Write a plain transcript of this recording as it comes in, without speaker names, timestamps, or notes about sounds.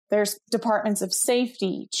There's departments of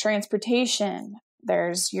safety, transportation.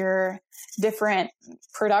 There's your different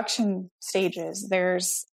production stages.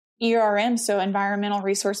 There's ERM, so environmental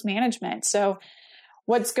resource management. So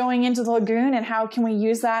what's going into the lagoon and how can we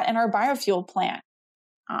use that in our biofuel plant?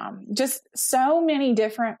 Just so many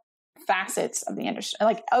different facets of the industry,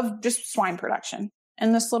 like of just swine production.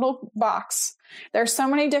 In this little box, there's so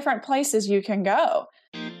many different places you can go.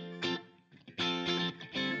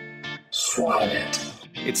 Swine it.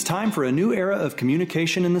 It's time for a new era of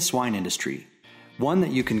communication in the swine industry. One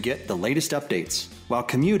that you can get the latest updates while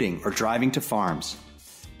commuting or driving to farms.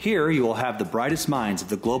 Here you will have the brightest minds of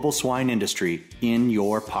the global swine industry in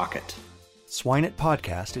your pocket. Swine It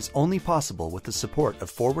Podcast is only possible with the support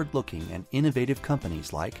of forward-looking and innovative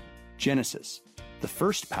companies like Genesis, the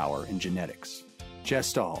first power in genetics.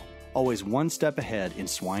 Gestal, always one step ahead in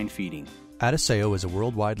swine feeding. Adiseo is a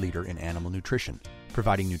worldwide leader in animal nutrition,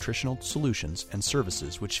 providing nutritional solutions and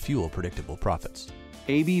services which fuel predictable profits.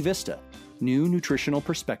 AB Vista, new nutritional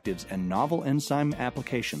perspectives and novel enzyme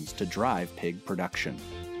applications to drive pig production.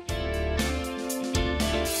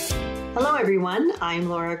 Hello, everyone. I'm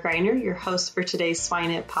Laura Greiner, your host for today's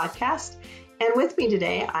Swine It podcast. And with me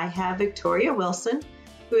today, I have Victoria Wilson,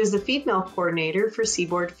 who is the feed mill coordinator for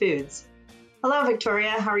Seaboard Foods. Hello,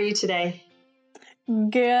 Victoria. How are you today?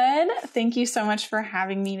 Good. Thank you so much for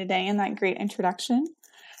having me today and that great introduction.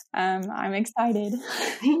 I'm excited.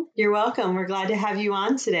 You're welcome. We're glad to have you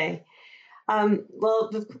on today.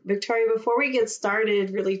 Well, Victoria, before we get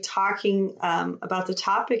started really talking about the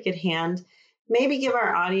topic at hand, maybe give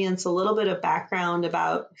our audience a little bit of background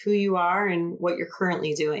about who you are and what you're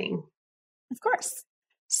currently doing. Of course.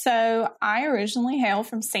 So I originally hail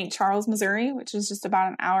from St. Charles, Missouri, which is just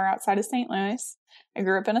about an hour outside of St. Louis. I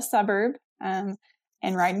grew up in a suburb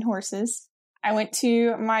and riding horses. I went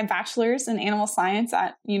to my bachelor's in animal science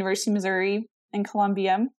at University of Missouri in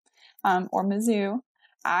Columbia, or Mizzou.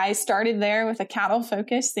 I started there with a cattle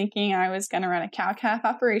focus, thinking I was going to run a cow-calf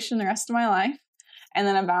operation the rest of my life. And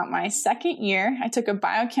then about my second year, I took a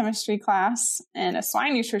biochemistry class and a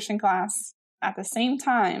swine nutrition class at the same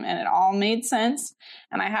time, and it all made sense,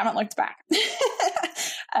 and I haven't looked back.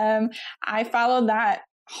 I followed that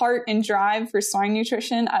heart and drive for swine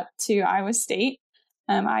nutrition up to Iowa State.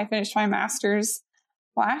 I finished my master's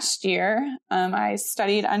last year. I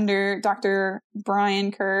studied under Dr.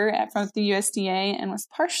 Brian Kerr from the USDA and was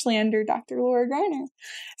partially under Dr. Laura Greiner.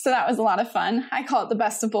 So that was a lot of fun. I call it the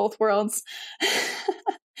best of both worlds.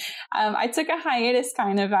 I took a hiatus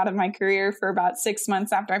kind of out of my career for about 6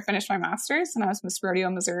 months after I finished my master's, and I was Miss Rodeo,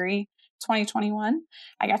 Missouri, 2021.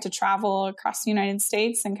 I got to travel across the United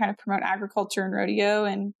States and kind of promote agriculture and rodeo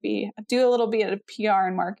and do a little bit of PR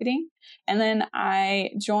and marketing. And then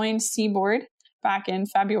I joined Seaboard back in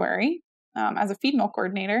February as a feed mill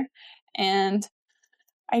coordinator. And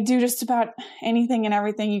I do just about anything and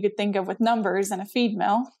everything you could think of with numbers in a feed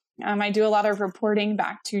mill. I do a lot of reporting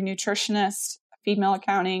back to nutritionists, feed mill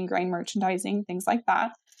accounting, grain merchandising, things like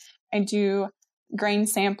that. I do grain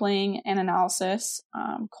sampling and analysis,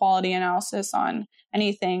 quality analysis on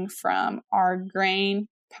anything from our grain,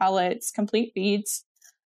 pellets, complete feeds.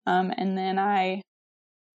 And then I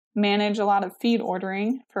manage a lot of feed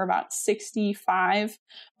ordering for about 65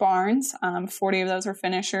 barns. 40 of those are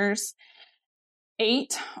finishers.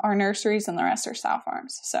 8 are nurseries and the rest are sow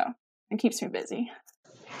farms. So it keeps me busy.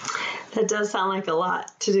 That does sound like a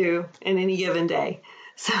lot to do in any given day.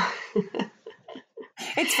 So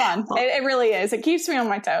it's fun. It really is. It keeps me on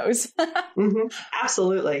my toes.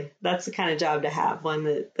 Absolutely. That's the kind of job to have, one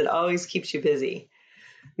that always keeps you busy.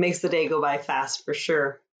 Makes the day go by fast for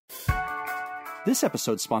sure. This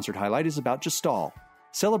episode's sponsored highlight is about Gestal.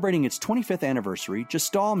 Celebrating its 25th anniversary,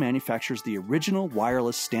 Gestal manufactures the original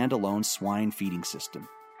wireless standalone swine feeding system.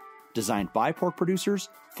 Designed by pork producers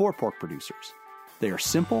for pork producers. They are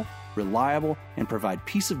simple, reliable, and provide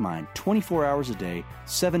peace of mind 24 hours a day,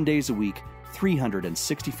 7 days a week,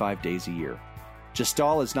 365 days a year.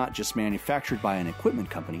 Gestal is not just manufactured by an equipment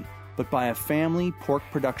company, but by a family pork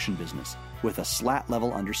production business with a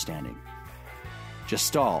slat-level understanding.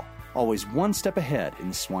 Gestal, always one step ahead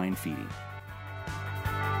in swine feeding.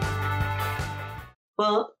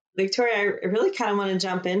 Well, Victoria, I really kind of want to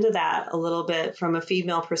jump into that a little bit from a feed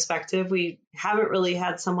mill perspective. We haven't really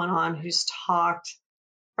had someone on who's talked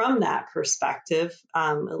from that perspective,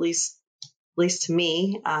 at least to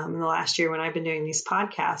me, in the last year when I've been doing these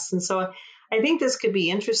podcasts. And so I think this could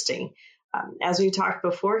be interesting. As we talked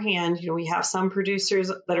beforehand, we have some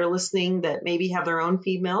producers that are listening that maybe have their own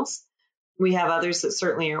feed mills. We have others that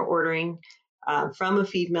certainly are ordering from a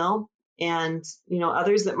feed mill, and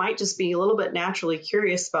others that might just be a little bit naturally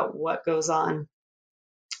curious about what goes on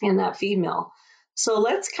in that feed mill. So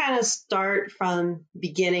let's kind of start from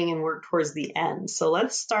beginning and work towards the end. So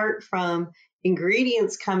let's start from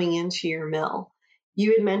ingredients coming into your mill.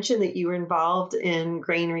 You had mentioned that you were involved in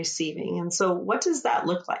grain receiving. And so what does that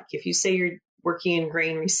look like? If you say you're working in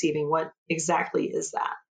grain receiving, what exactly is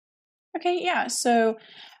that? Okay, yeah. So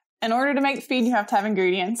in order to make the feed, you have to have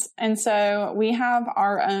ingredients. And so we have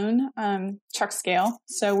our own truck scale.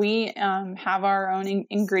 So we have our own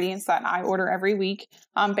ingredients that I order every week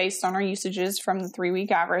based on our usages from the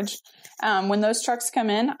 3-week average. When those trucks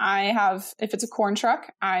come in, if it's a corn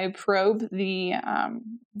truck, I probe the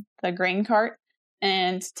grain cart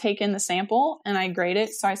and take in the sample and I grade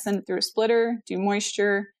it. So I send it through a splitter, do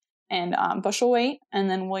moisture and bushel weight, and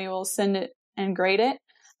then we will send it and grade it.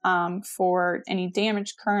 For any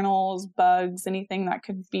damaged kernels, bugs, anything that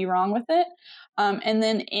could be wrong with it. And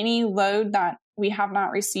then any load that we have not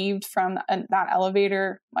received from that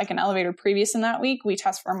elevator, like an elevator previous in that week, we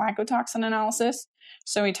test for mycotoxin analysis.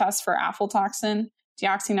 So we test for aflatoxin,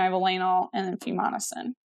 deoxynivalenol, and then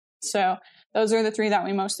fumonisin. So those are the 3 that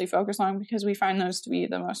we mostly focus on because we find those to be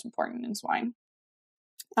the most important in swine.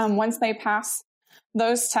 Once they pass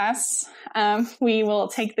those tests, we will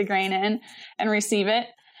take the grain in and receive it.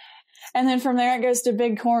 And then from there, it goes to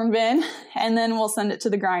big corn bin, and then we'll send it to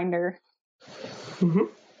the grinder. Mm-hmm.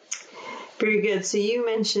 Very good. So you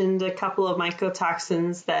mentioned a couple of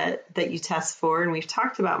mycotoxins that you test for, and we've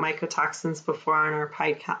talked about mycotoxins before on our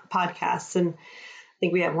podcasts, and I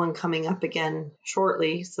think we have one coming up again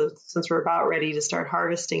shortly. So since we're about ready to start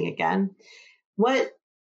harvesting again, what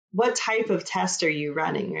type of test are you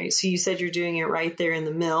running, right? So you said you're doing it right there in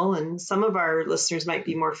the mill, and some of our listeners might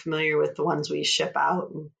be more familiar with the ones we ship out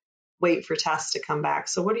and wait for tests to come back.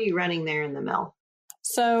 So what are you running there in the mill?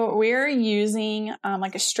 So we're using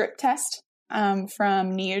like a strip test from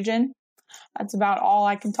Neogen. That's about all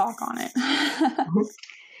I can talk on it.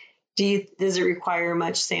 Does it require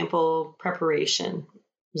much sample preparation?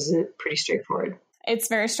 Is it pretty straightforward? It's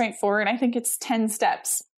very straightforward. I think it's 10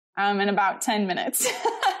 steps in about 10 minutes.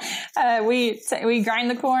 We grind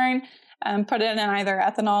the corn, put it in either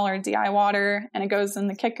ethanol or DI water, and it goes in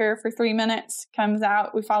the kicker for 3 minutes, comes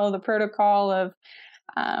out. We follow the protocol of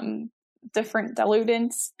different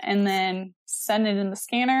dilutants and then send it in the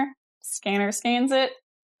scanner. Scanner scans it,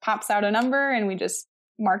 pops out a number, and we just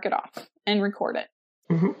mark it off and record it.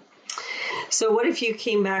 Mm-hmm. So what if you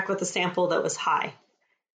came back with a sample that was high?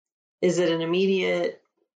 Is it an immediate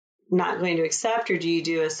not going to accept, or do you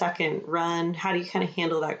do a second run? How do you kind of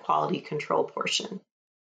handle that quality control portion?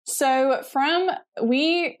 So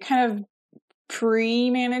we kind of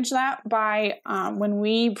pre-manage that by when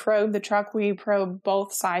we probe the truck, we probe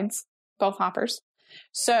both sides, both hoppers.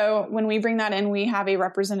 So when we bring that in, we have a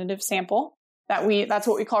representative sample that's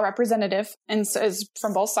what we call representative, and so is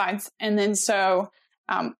from both sides. And then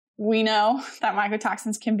we know that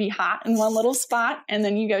mycotoxins can be hot in one little spot, and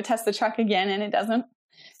then you go test the truck again and it doesn't.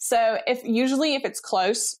 So if it's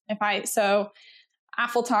close,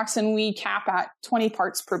 aflatoxin, we cap at 20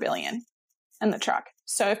 parts per billion in the truck.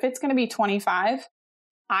 So if it's going to be 25,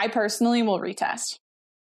 I personally will retest.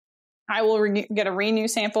 I will get a renew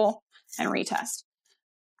sample and retest.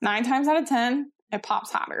 9 times out of 10, it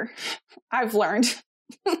pops hotter. I've learned.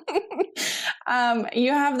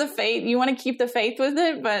 You have the faith. You want to keep the faith with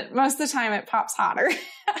it, but most of the time it pops hotter.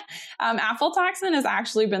 Aflatoxin has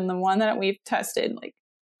actually been the one that we've tested like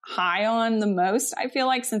high on the most, I feel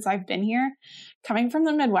like, since I've been here. Coming from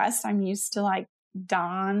the Midwest, I'm used to like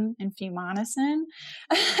Dawn and fumonisin.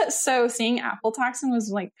 So seeing aflatoxin was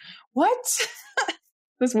like, what? It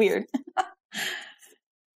was weird.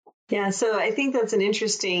 Yeah, so I think that's an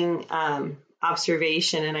interesting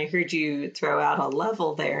observation, and I heard you throw out a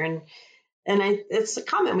level there, and it's a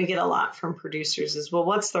comment we get a lot from producers is, well,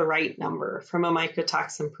 what's the right number from a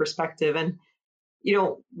mycotoxin perspective? And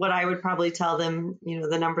what I would probably tell them,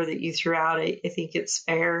 the number that you threw out, I think it's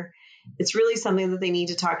fair. It's really something that they need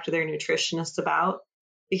to talk to their nutritionist about,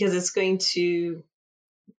 because it's going to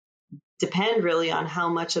depend really on how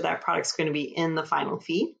much of that product's going to be in the final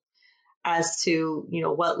feed as to,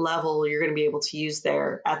 what level you're going to be able to use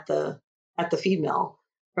there at the feed mill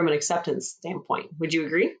from an acceptance standpoint. Would you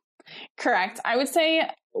agree? Correct. I would say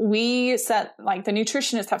we set, like the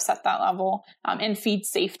nutritionists have set that level, and feed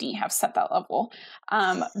safety have set that level.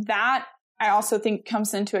 That I also think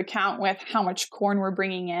comes into account with how much corn we're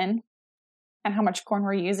bringing in and how much corn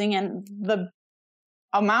we're using, and the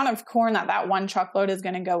amount of corn that one truckload is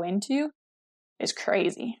going to go into is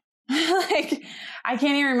crazy. Like, I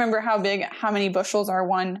can't even remember how many bushels are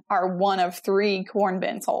one of 3 corn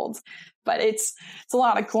bins holds, but it's a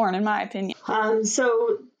lot of corn in my opinion.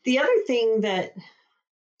 So the other thing that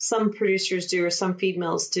some producers do or some feed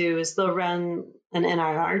mills do is they'll run an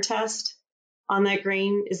NIR test on that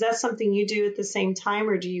grain. Is that something you do at the same time,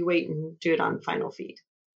 or do you wait and do it on final feed?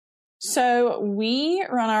 So we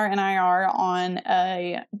run our NIR on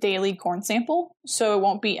a daily corn sample, so it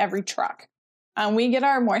won't be every truck. We get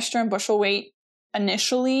our moisture and bushel weight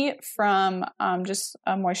initially from just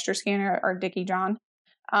a moisture scanner or Dickie John.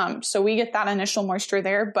 So we get that initial moisture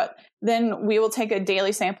there, but then we will take a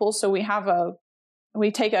daily sample. So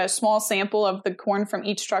we take a small sample of the corn from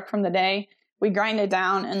each truck from the day. We grind it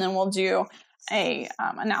down, and then we'll do a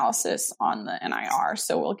analysis on the NIR.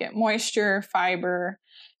 So we'll get moisture, fiber,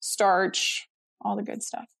 starch, all the good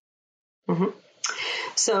stuff. Mm-hmm.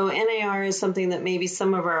 So NIR is something that maybe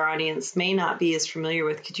some of our audience may not be as familiar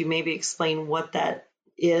with. Could you maybe explain what that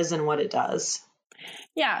is and what it does?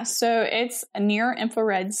 Yeah, so it's a near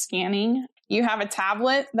infrared scanning. You have a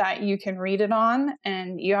tablet that you can read it on,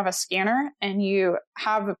 and you have a scanner, and you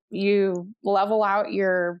level out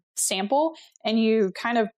your sample, and you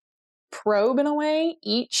kind of probe in a way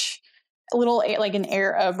each little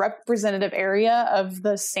a representative area of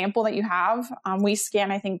the sample that you have. We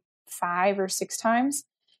scan, I think, 5 or 6 times,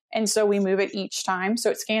 and so we move it each time. So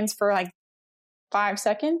it scans for like 5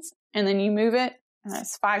 seconds, and then you move it, and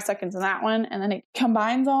it's 5 seconds in that one, and then it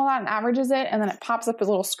combines all that and averages it, and then it pops up a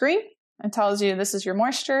little screen and tells you this is your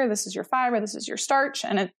moisture, this is your fiber, this is your starch,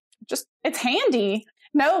 and it's handy.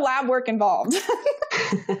 No lab work involved.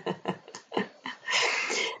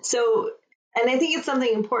 So, and I think it's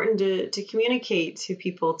something important to communicate to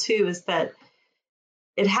people too, is that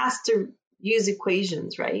it has to use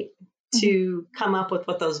equations, right, to come up with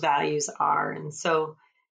what those values are. And so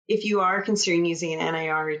if you are considering using an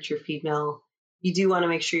NIR at your feed mill, you do want to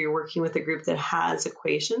make sure you're working with a group that has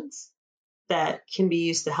equations that can be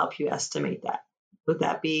used to help you estimate that. Would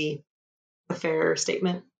that be a fair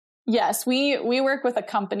statement? Yes, we work with a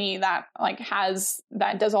company that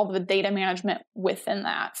does all the data management within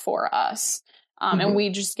that for us. And we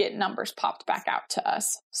just get numbers popped back out to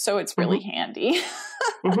us. So it's really handy.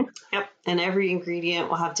 Yep. And every ingredient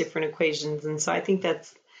will have different equations. And so I think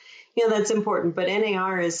that's important. But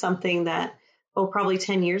NIR is something that, probably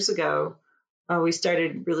 10 years ago, we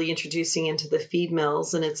started really introducing into the feed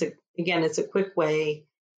mills. And it's a quick way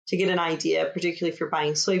to get an idea, particularly if you're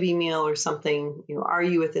buying soybean meal or something, are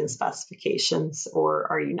you within specifications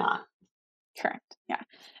or are you not? Correct. Yeah.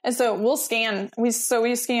 And so we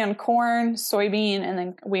scan corn, soybean, and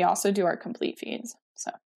then we also do our complete feeds.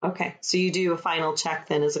 So. Okay. So you do a final check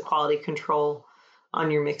then as a quality control on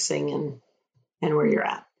your mixing and where you're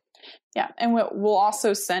at. Yeah. And we'll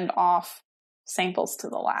also send off samples to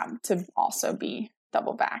the lab to also be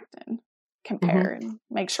double backed and compare and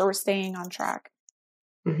make sure we're staying on track.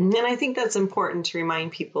 And I think that's important to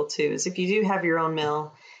remind people too, is if you do have your own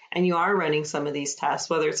mill and you are running some of these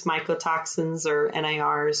tests, whether it's mycotoxins or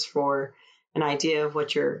NIRs for an idea of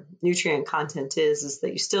what your nutrient content is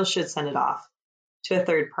that you still should send it off to a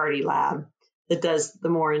third-party lab that does the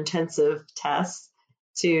more intensive tests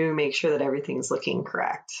to make sure that everything's looking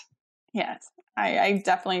correct. Yes, I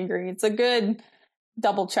definitely agree. It's a good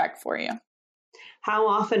double check for you. How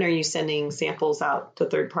often are you sending samples out to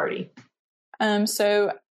third party?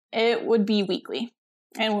 So it would be weekly,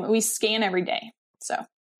 and we scan every day. So.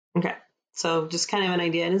 Okay. So just kind of an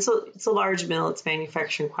idea. And it's a large mill. It's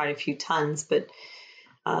manufacturing quite a few tons, but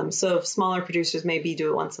so if smaller producers maybe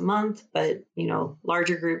do it once a month, but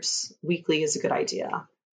larger groups weekly is a good idea.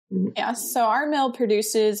 Yeah. So our mill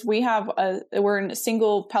produces, we're in a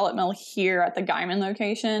single pellet mill here at the Guyman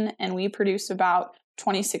location, and we produce about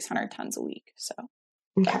 2,600 tons a week. So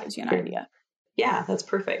that gives you an idea. Yeah, that's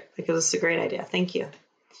perfect. That gives us a great idea. Thank you.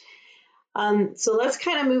 So let's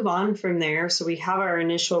kind of move on from there. So we have our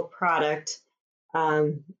initial product.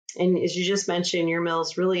 And as you just mentioned, your mill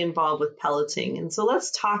is really involved with pelleting. And so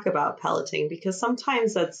let's talk about pelleting, because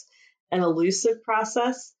sometimes that's an elusive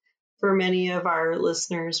process for many of our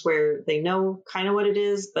listeners where they know kind of what it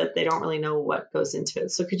is, but they don't really know what goes into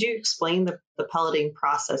it. So could you explain the pelleting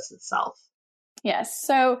process itself? Yes.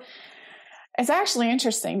 So it's actually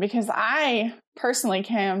interesting because I personally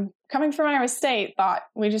coming from Iowa State, thought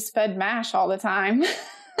we just fed mash all the time.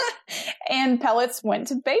 And pellets went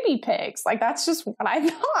to baby pigs. Like, that's just what I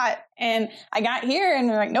thought. And I got here and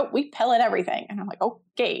they're like, nope, we pellet everything. And I'm like,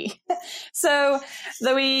 okay. So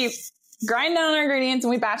we grind down our ingredients and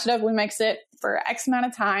we batch it up. We mix it for X amount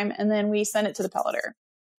of time. And then we send it to the pelleter.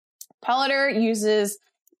 Pelleter uses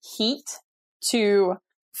heat and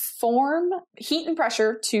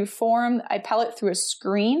pressure to form a pellet through a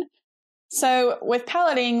screen. So with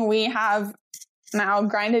pelleting, we have now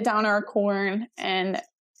grinded down our corn and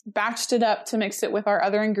batched it up to mix it with our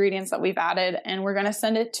other ingredients that we've added. And we're going to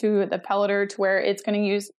send it to the pelleter to where it's going to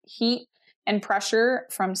use heat and pressure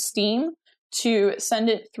from steam to send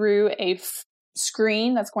it through a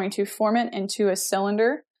screen that's going to form it into a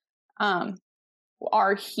cylinder.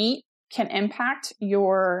 Our heat can impact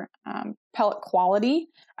your pellet quality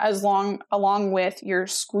along with your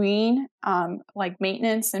screen, like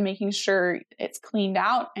maintenance and making sure it's cleaned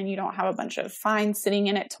out and you don't have a bunch of fines sitting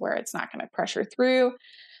in it to where it's not going to pressure through,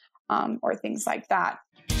 or things like that.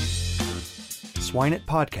 Swine It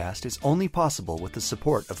Podcast is only possible with the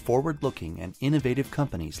support of forward-looking and innovative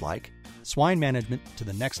companies like Swine Management to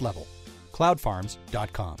the Next Level,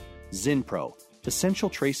 cloudfarms.com, Zinpro, essential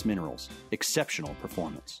trace minerals, exceptional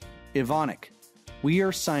performance. Evonik, we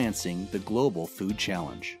are sciencing the global food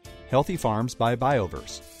challenge. Healthy Farms by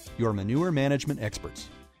Bioverse, your manure management experts.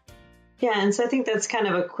 Yeah, and so I think that's kind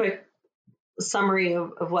of a quick summary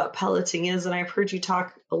of what pelleting is. And I've heard you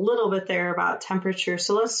talk a little bit there about temperature.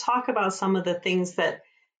 So let's talk about some of the things that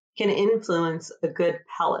can influence a good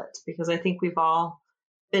pellet, because I think we've all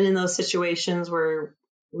been in those situations where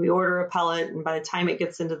we order a pellet and by the time it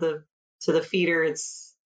gets into the feeder,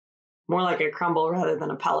 it's more like a crumble rather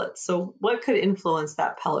than a pellet. So what could influence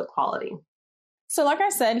that pellet quality? So like I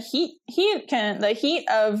said, the heat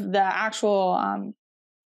of the actual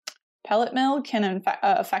pellet mill can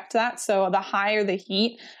affect that. So the higher the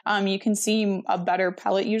heat, you can see a better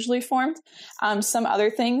pellet usually formed. Some other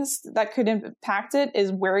things that could impact it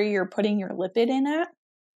is where you're putting your lipid in at.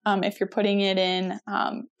 If you're putting it in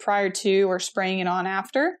prior to or spraying it on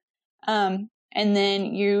after. And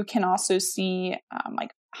then you can also see like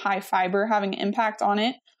high fiber having an impact on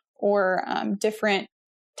it, or different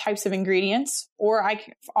types of ingredients. Or I've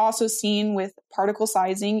also seen with particle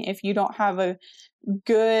sizing, if you don't have a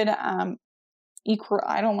good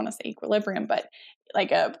I don't want to say equilibrium, but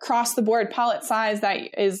like a across the board pellet size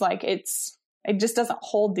that is like it just doesn't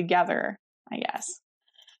hold together, I guess.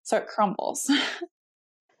 So it crumbles.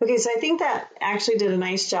 Okay, so I think that actually did a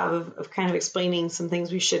nice job of kind of explaining some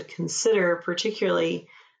things we should consider, particularly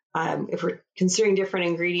if we're considering different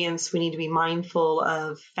ingredients. We need to be mindful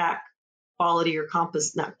of fat quality or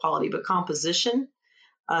not quality, but composition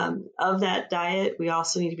of that diet. We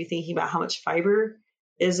also need to be thinking about how much fiber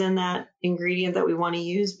is in that ingredient that we want to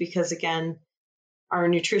use, because again, our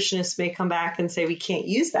nutritionists may come back and say we can't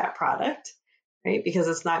use that product, right? Because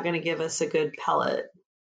it's not going to give us a good pellet.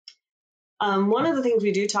 One of the things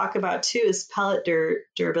we do talk about too is pellet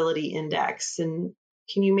durability index. And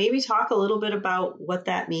can you maybe talk a little bit about what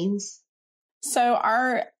that means? So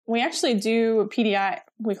we actually do PDI,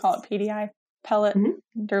 we call it PDI, pellet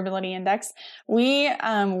durability index. We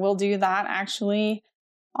will do that actually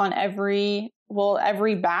on every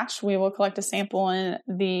batch. We will collect a sample and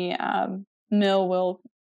the mill will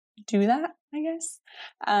do that, I guess.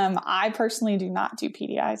 I personally do not do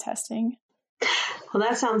PDI testing. Well,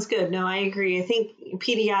 that sounds good. No, I agree. I think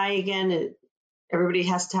PDI, again, everybody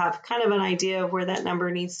has to have kind of an idea of where that number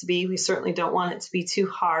needs to be. We certainly don't want it to be too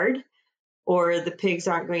hard, or the pigs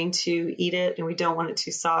aren't going to eat it, and we don't want it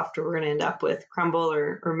too soft, or we're going to end up with crumble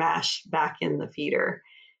or mash back in the feeder.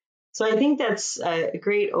 So I think that's a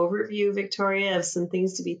great overview, Victoria, of some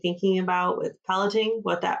things to be thinking about with pelleting,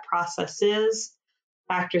 what that process is,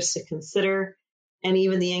 factors to consider, and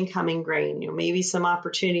even the incoming grain. Maybe some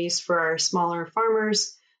opportunities for our smaller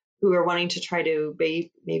farmers who are wanting to try to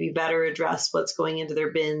maybe better address what's going into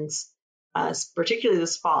their bins, particularly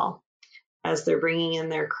this fall, as they're bringing in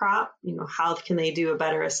their crop. How can they do a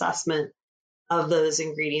better assessment of those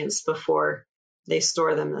ingredients before they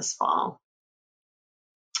store them this fall?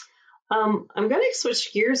 I'm going to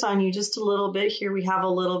switch gears on you just a little bit here. We have a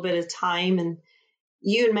little bit of time, and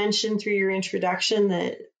you had mentioned through your introduction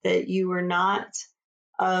that you were not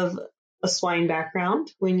of a swine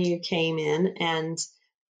background when you came in, and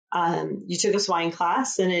you took a swine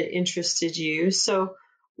class and it interested you. So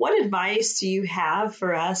what advice do you have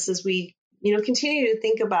for us as we continue to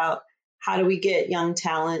think about how do we get young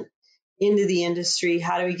talent into the industry?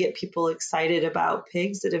 How do we get people excited about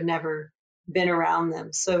pigs that have never been around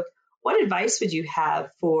them? So what advice would you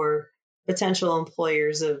have for potential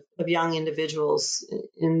employers of young individuals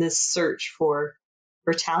in this search for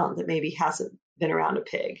talent that maybe hasn't been around a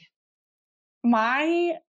pig?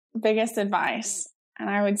 My biggest advice, and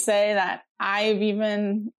I would say that I've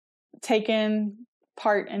even taken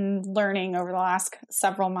part in learning over the last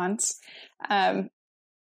several months,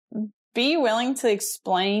 be willing to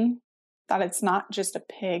explain that it's not just a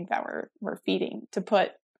pig that we're feeding to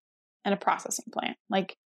put in a processing plant.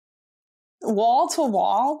 Like, wall to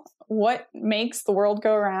wall, what makes the world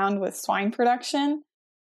go around with swine production,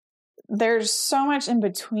 there's so much in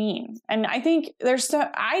between. And I think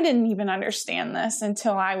I didn't even understand this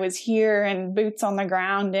until I was here and boots on the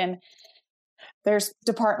ground. And There's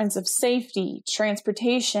departments of safety,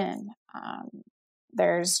 transportation.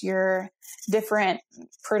 There's your different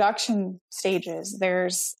production stages.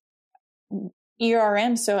 There's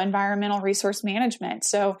ERM, so environmental resource management.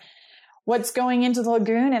 So what's going into the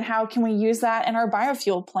lagoon and how can we use that in our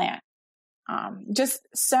biofuel plant? Just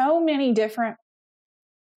so many different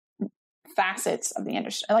facets of the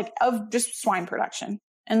industry, like of just swine production.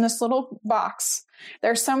 In this little box,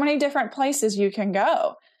 there's so many different places you can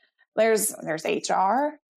go. There's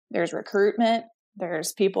HR, there's recruitment,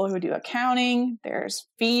 there's people who do accounting, there's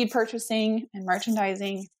feed purchasing and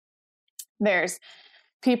merchandising. There's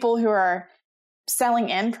people who are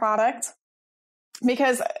selling end product,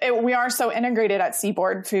 because we are so integrated at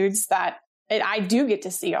Seaboard Foods that I do get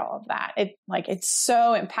to see all of that. It's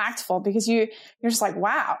so impactful because you're just like,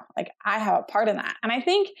 wow, like I have a part in that. And I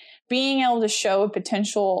think being able to show a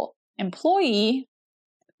potential employee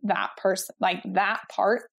that person, like that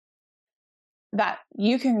part, that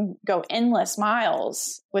you can go endless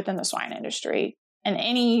miles within the swine industry in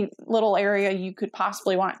any little area you could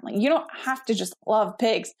possibly want. Like you don't have to just love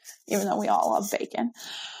pigs, even though we all love bacon.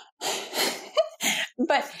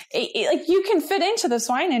 But like you can fit into the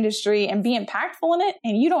swine industry and be impactful in it,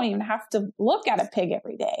 and you don't even have to look at a pig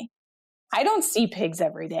every day. I don't see pigs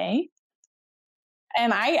every day.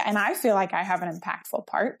 And I feel like I have an impactful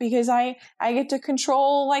part because I get to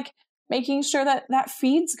control, like making sure that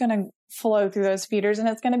feed's going to flow through those feeders and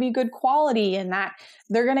it's going to be good quality and that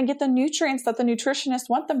they're going to get the nutrients that the nutritionists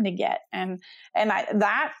want them to get. And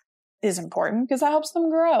that is important because that helps them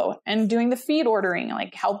grow. And doing the feed ordering,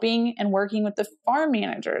 like helping and working with the farm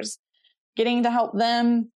managers, getting to help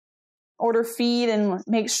them order feed and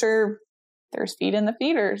make sure there's feed in the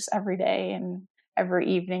feeders every day and every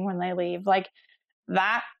evening when they leave. Like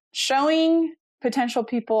that, showing potential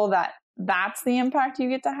people that that's the impact you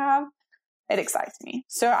get to have, it excites me.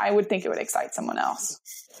 So I would think it would excite someone else.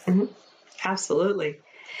 Mm-hmm. Absolutely.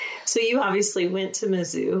 So you obviously went to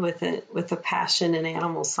Mizzou with a passion in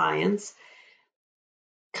animal science,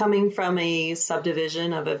 coming from a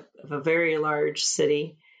subdivision of a very large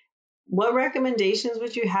city. What recommendations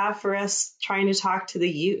would you have for us trying to talk to the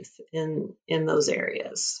youth in those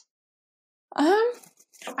areas?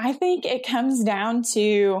 I think it comes down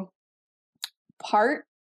to part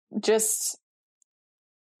just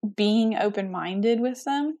being open-minded with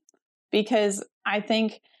them, because I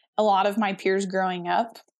think a lot of my peers growing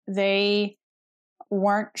up, they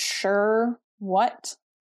weren't sure what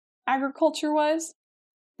agriculture was.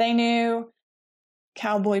 They knew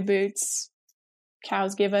cowboy boots,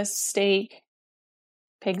 cows give us steak,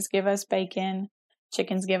 pigs give us bacon,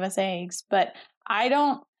 chickens give us eggs. But I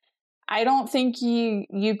don't think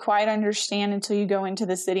you quite understand until you go into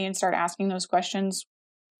the city and start asking those questions.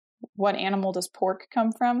 What animal does pork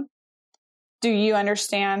come from? Do you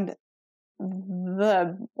understand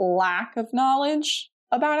the lack of knowledge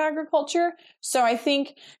about agriculture? So I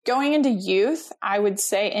think going into youth, I would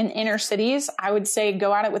say in inner cities, I would say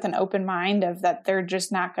go at it with an open mind of that they're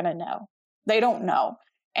just not going to know. They don't know.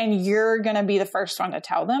 And you're going to be the first one to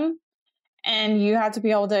tell them. And you have to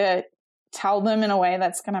be able to tell them in a way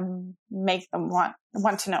that's going to make them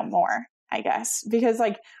want to know more, I guess. Because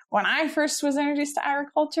like when I first was introduced to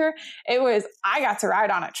agriculture, I got to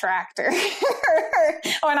ride on a tractor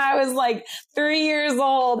when I was like 3 years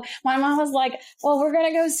old. My mom was like, well, we're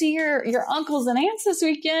going to go see your uncles and aunts this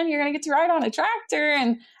weekend. You're going to get to ride on a tractor.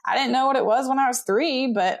 And I didn't know what it was when I was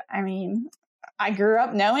 3, but I mean, I grew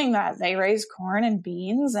up knowing that they raised corn and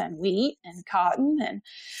beans and wheat and cotton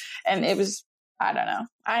and it was, I don't know.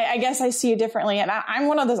 I guess I see it differently. And I'm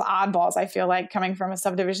one of those oddballs, I feel like, coming from a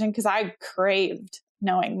subdivision, because I craved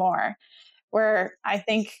knowing more, where I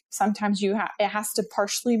think sometimes it has to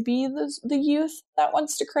partially be the youth that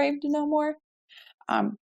wants to crave to know more.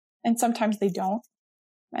 And sometimes they don't.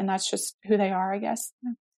 And that's just who they are, I guess.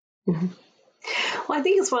 Mm-hmm. Well, I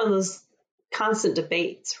think it's one of those constant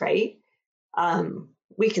debates, right?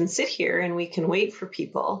 We can sit here and we can wait for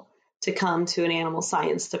people to come to an animal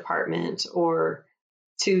science department or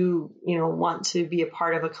to, want to be a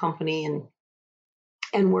part of a company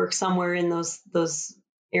and work somewhere in those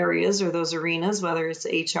areas or those arenas, whether it's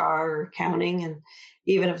HR or accounting, and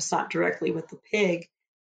even if it's not directly with the pig.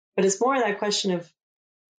 But it's more that question of,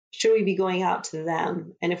 should we be going out to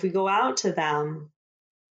them? And if we go out to them,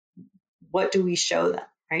 what do we show them,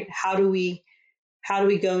 right? How do we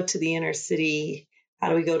go to the inner city? How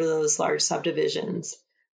do we go to those large subdivisions?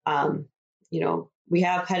 We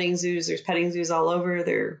have petting zoos. There's petting zoos all over.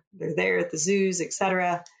 They're there at the zoos,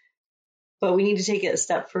 etc. But we need to take it a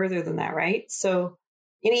step further than that, right? So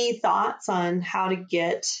any thoughts on how to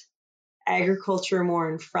get agriculture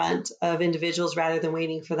more in front of individuals rather than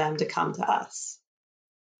waiting for them to come to us?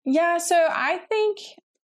 Yeah, so I think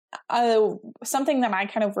something that I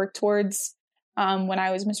kind of worked towards when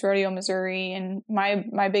I was Miss Rodeo, Missouri, and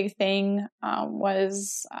my big thing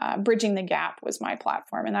was bridging the gap was my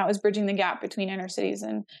platform, and that was bridging the gap between inner cities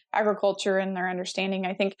and agriculture and their understanding.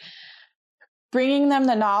 I think bringing them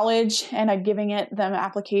the knowledge and giving them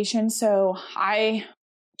application. So I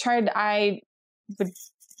would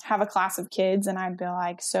have a class of kids, and I'd be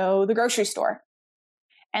like, so the grocery store.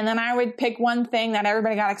 And then I would pick one thing that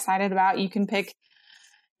everybody got excited about. You can pick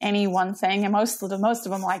any one thing, and most of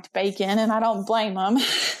them liked bacon, and I don't blame them.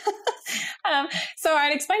 So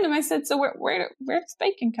I'd explain to them. I said, "So where does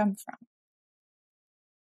bacon come from?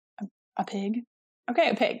 A pig? Okay,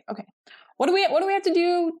 a pig. Okay, what do we have to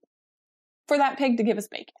do for that pig to give us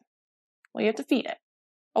bacon? Well, you have to feed it.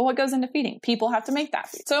 Well, what goes into feeding? People have to make that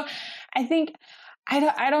food. So I think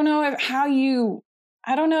I don't know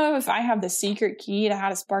if I have the secret key to how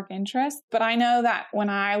to spark interest, but I know that when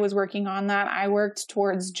I was working on that, I worked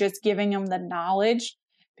towards just giving them the knowledge,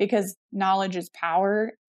 because knowledge is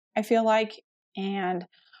power, I feel like. And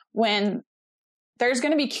when there's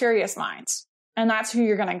going to be curious minds, and that's who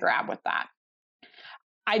you're going to grab with that.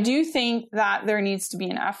 I do think that there needs to be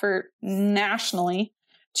an effort nationally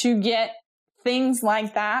to get things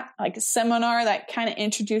like that, like a seminar that kind of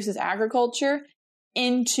introduces agriculture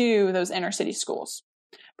into those inner city schools.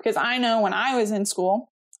 Because I know when I was in school,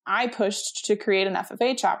 I pushed to create an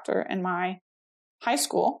FFA chapter in my high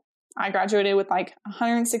school. I graduated with like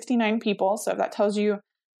 169 people. So that tells you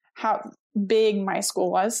how big my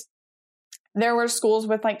school was. There were schools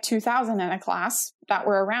with like 2,000 in a class that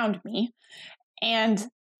were around me. And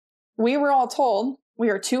we were all told we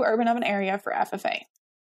are too urban of an area for FFA.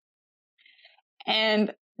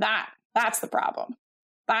 And that's the problem.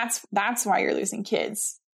 That's why you're losing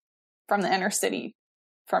kids from the inner city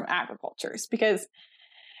from agricultures, because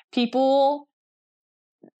people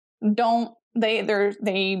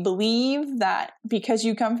they believe that because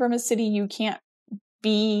you come from a city, you can't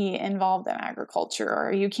be involved in agriculture,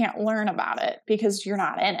 or you can't learn about it because you're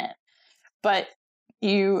not in it. But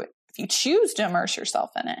if you choose to immerse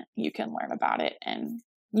yourself in it, you can learn about it, and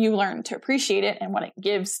you learn to appreciate it and what it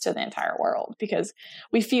gives to the entire world, because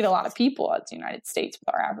we feed a lot of people as the United States with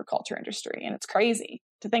our agriculture industry. And it's crazy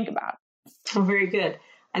to think about. Oh, very good.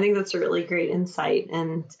 I think that's a really great insight,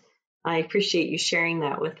 and I appreciate you sharing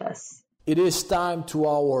that with us. It is time to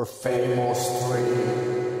our famous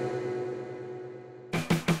three.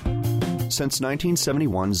 Since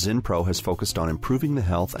 1971, ZinPro has focused on improving the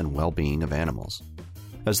health and well-being of animals.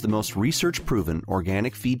 As the most research-proven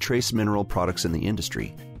organic feed trace mineral products in the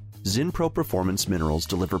industry, ZinPro Performance Minerals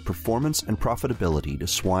deliver performance and profitability to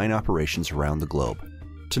swine operations around the globe.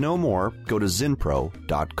 To know more, go to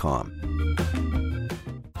zinpro.com.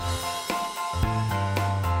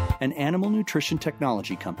 An animal nutrition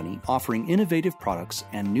technology company offering innovative products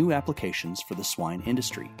and new applications for the swine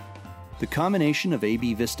industry. The combination of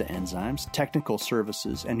AB Vista enzymes, technical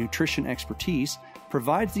services, and nutrition expertise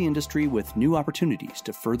provides the industry with new opportunities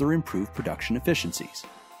to further improve production efficiencies.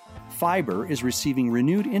 Fiber is receiving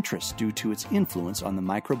renewed interest due to its influence on the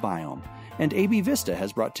microbiome, and AB Vista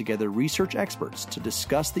has brought together research experts to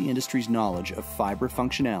discuss the industry's knowledge of fiber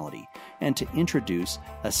functionality and to introduce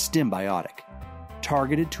a Stimbiotic,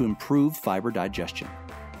 targeted to improve fiber digestion.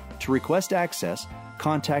 To request access,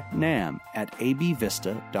 contact NAM at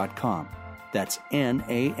abvista.com. That's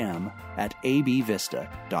NAM at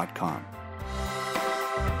abvista.com.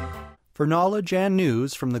 For knowledge and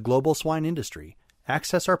news from the global swine industry,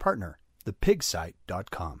 access our partner,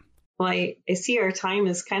 thepigsite.com. Well, I see our time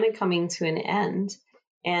is kind of coming to an end.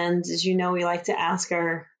 And as you know, we like to ask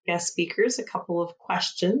our guest speakers a couple of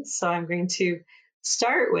questions. So I'm going to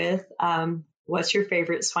start with, what's your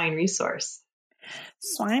favorite swine resource?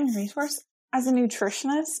 Swine resource? As a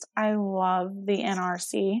nutritionist, I love the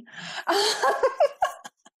NRC.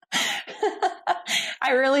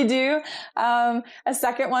 I really do. A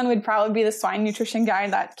second one would probably be the Swine Nutrition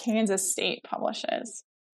Guide that Kansas State publishes.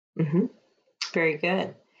 Mm-hmm. Very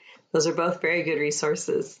good. Those are both very good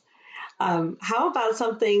resources. How about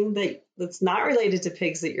something that's not related to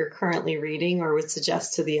pigs that you're currently reading or would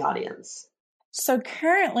suggest to the audience? So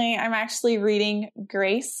currently, I'm actually reading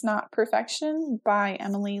Grace, Not Perfection by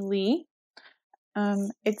Emily Lee.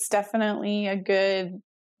 It's definitely a good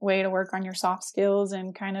way to work on your soft skills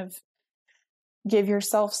and kind of give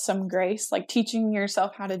yourself some grace, like teaching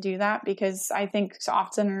yourself how to do that, because I think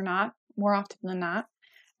more often than not,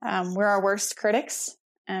 we're our worst critics.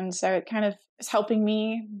 And so it kind of is helping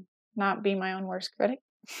me not be my own worst critic.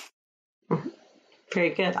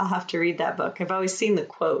 Very good. I'll have to read that book. I've always seen the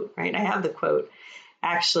quote, right? I have the quote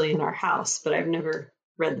actually in our house, but I've never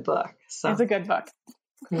read the book. So It's a good book.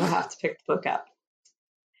 we'll have to pick the book up.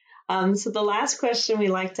 So the last question we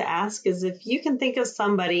like to ask is if you can think of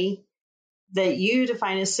somebody that you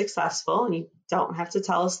define as successful, and you don't have to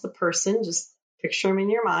tell us the person, just picture them in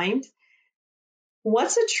your mind.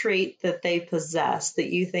 What's a trait that they possess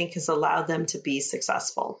that you think has allowed them to be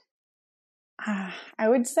successful? I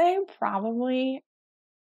would say probably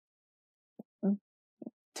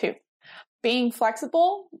 2. Being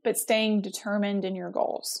flexible, but staying determined in your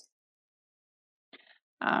goals.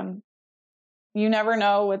 You never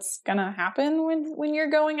know what's going to happen when you're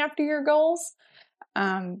going after your goals.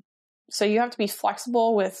 So you have to be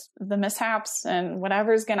flexible with the mishaps, and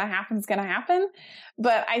whatever's going to happen is going to happen.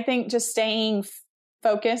 But I think just staying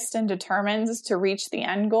focused and determined to reach the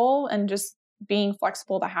end goal and just being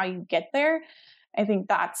flexible to how you get there, I think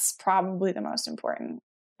that's probably the most important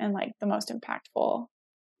and like the most impactful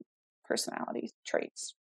personality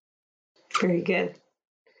traits. Very good.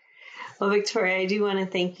 Well, Victoria, I do want to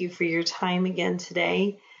thank you for your time again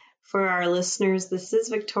today. For our listeners, this is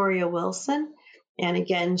Victoria Wilson. And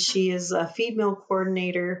again, she is a feed mill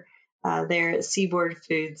coordinator there at Seaboard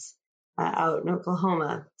Foods out in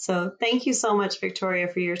Oklahoma. So thank you so much, Victoria,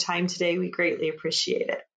 for your time today. We greatly appreciate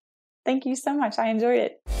it. Thank you so much. I enjoyed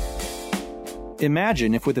it.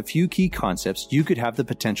 Imagine if with a few key concepts, you could have the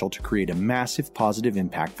potential to create a massive positive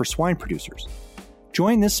impact for swine producers.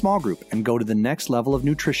 Join this small group and go to the next level of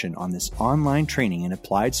nutrition on this online training in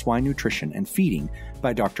applied swine nutrition and feeding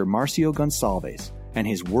by Dr. Marcio Gonçalves and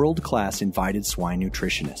his world-class invited swine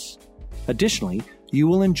nutritionists. Additionally, you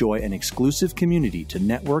will enjoy an exclusive community to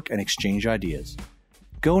network and exchange ideas.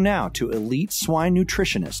 Go now to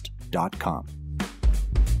EliteSwineNutritionist.com.